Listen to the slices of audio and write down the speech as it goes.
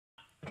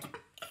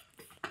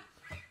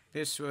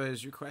This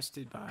was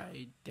requested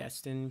by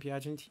Destin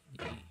Piagentini.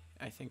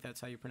 I think that's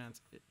how you pronounce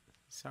it.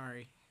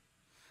 Sorry.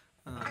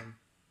 Can't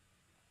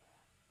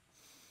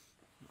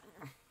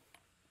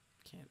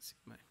see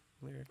my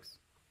lyrics.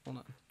 Hold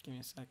on. Give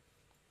me a sec.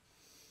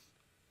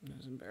 That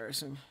was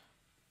embarrassing.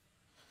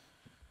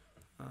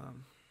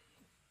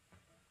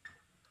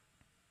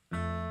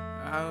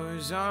 I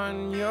was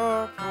on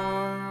your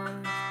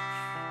porch.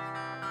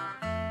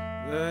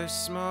 The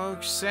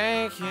smoke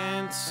sank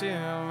into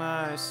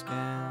my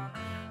skin,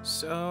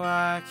 so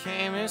I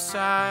came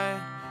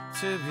inside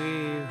to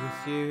be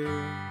with you.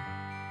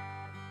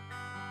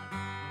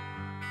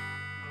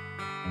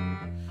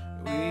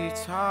 We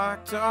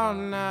talked all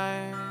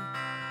night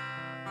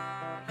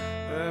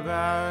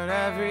about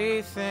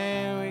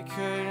everything we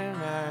could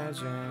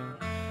imagine,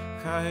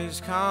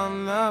 'cause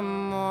come the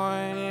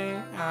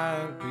morning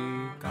I'd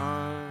be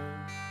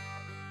gone.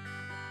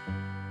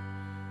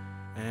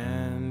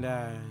 And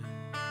I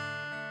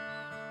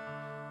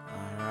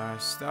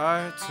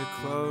start to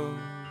close,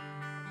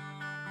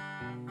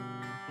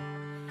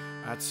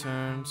 I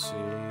turn to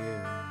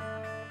you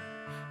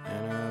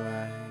and I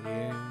let you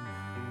know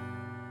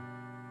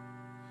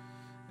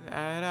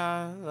that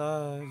I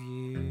love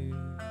you.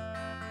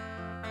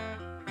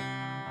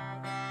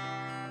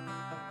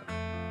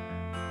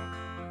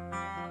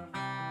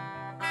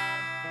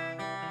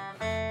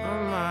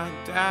 When my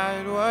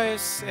dad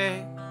was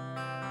sick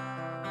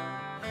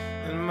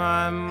and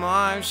my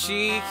mom,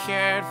 she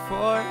cared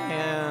for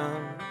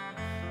him,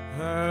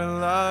 her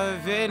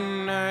love, it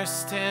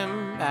nursed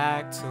him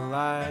back to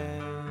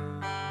life.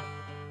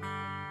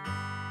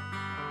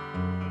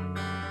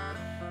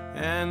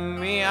 And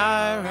me,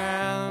 I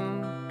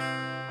ran,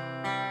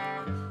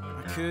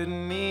 I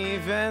couldn't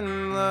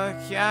even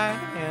look at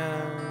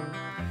him,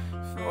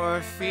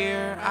 for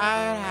fear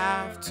I'd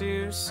have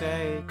to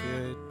say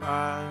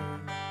goodbye.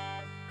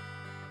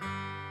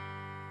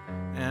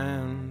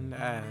 And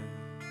as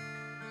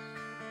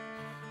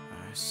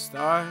I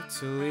start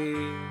to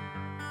leave,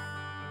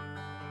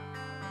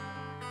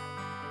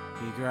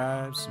 he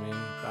grabs me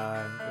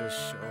by the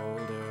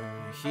shoulder.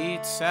 He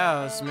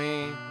tells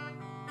me,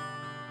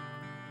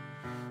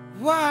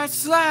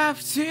 what's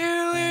left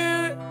to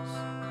lose?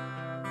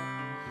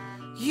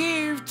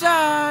 You've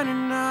done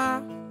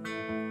enough.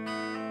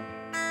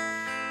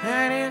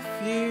 And if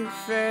you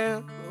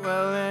fail,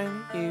 well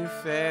then you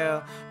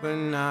fail, but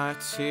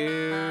not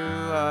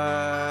to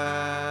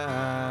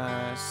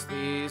us.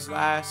 These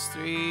last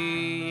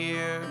 3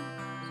 years,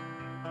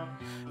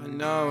 I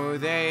know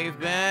they've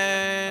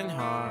been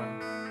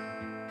hard,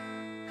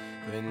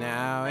 but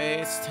now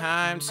it's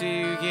time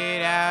to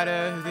get out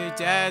of the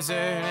desert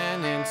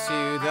and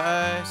into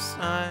the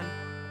sun,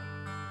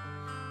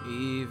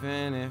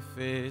 even if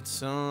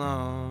it's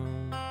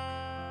alone.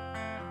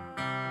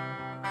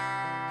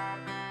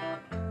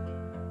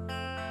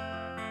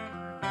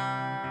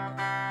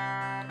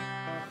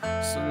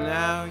 So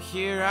now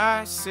here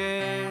I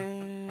sit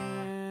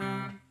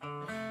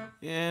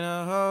in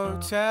a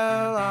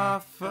hotel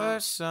off a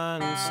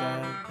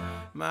sunset.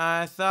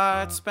 My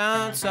thoughts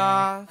bounce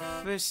off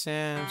of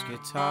Sam's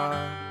guitar,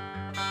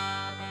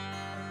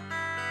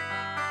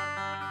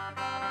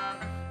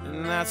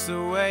 and that's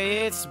the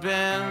way it's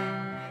been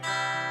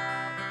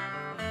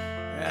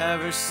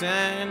ever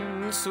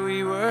since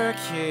we were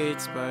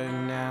kids. But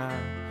now,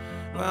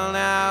 well,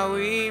 now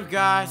we've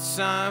got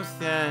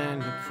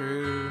something to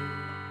prove.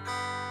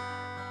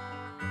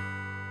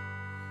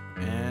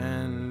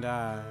 And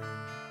I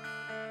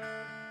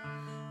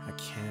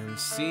can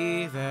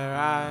see their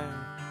eyes.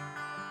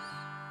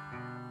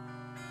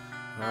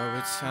 Oh,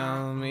 but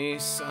tell me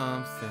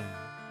something,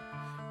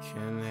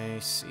 can they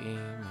see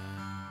me?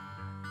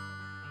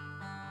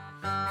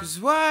 'Cause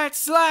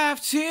what's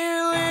left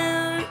to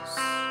lose?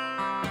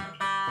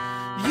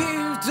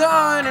 You've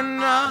done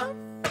enough.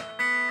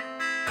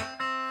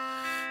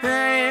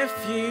 And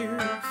if you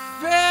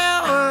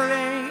fail,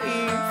 then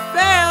you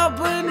fail,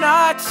 but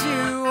not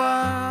to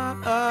us.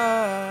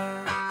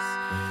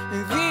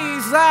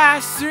 These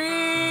last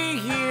 3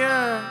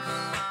 years,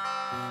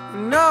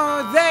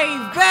 no,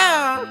 they've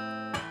been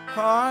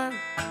hard,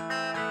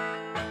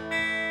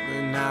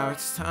 but now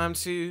it's time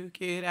to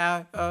get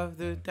out of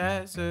the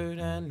desert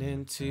and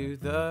into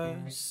the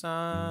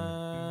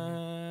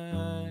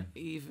sun,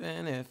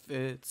 even if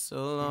it's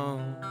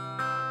alone.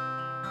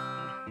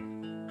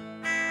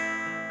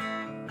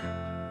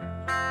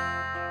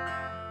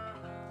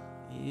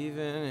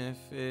 Even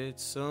if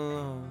it's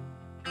alone.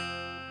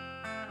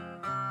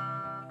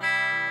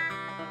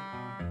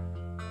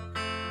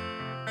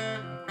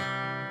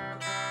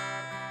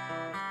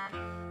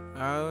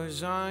 I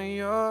was on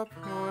your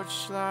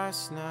porch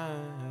last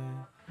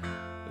night.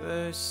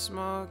 The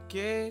smoke,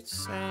 it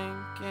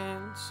sank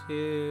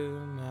into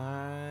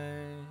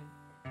my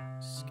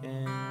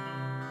skin.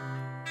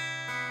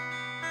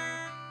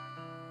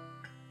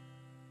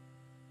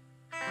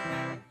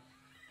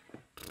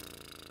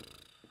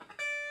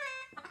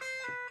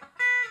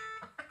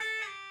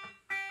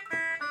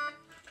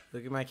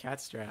 Look at my cat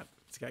strap.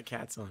 It's got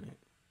cats on it.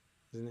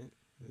 Isn't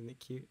it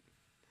cute?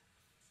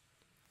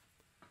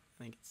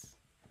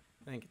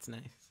 I think it's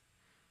nice.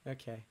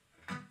 Okay.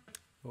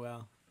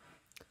 Well.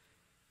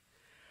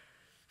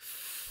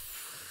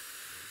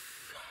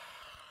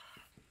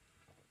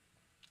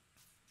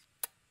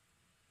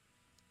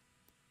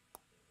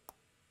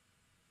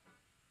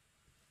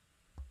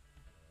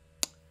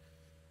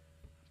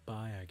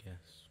 Bye, I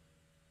guess.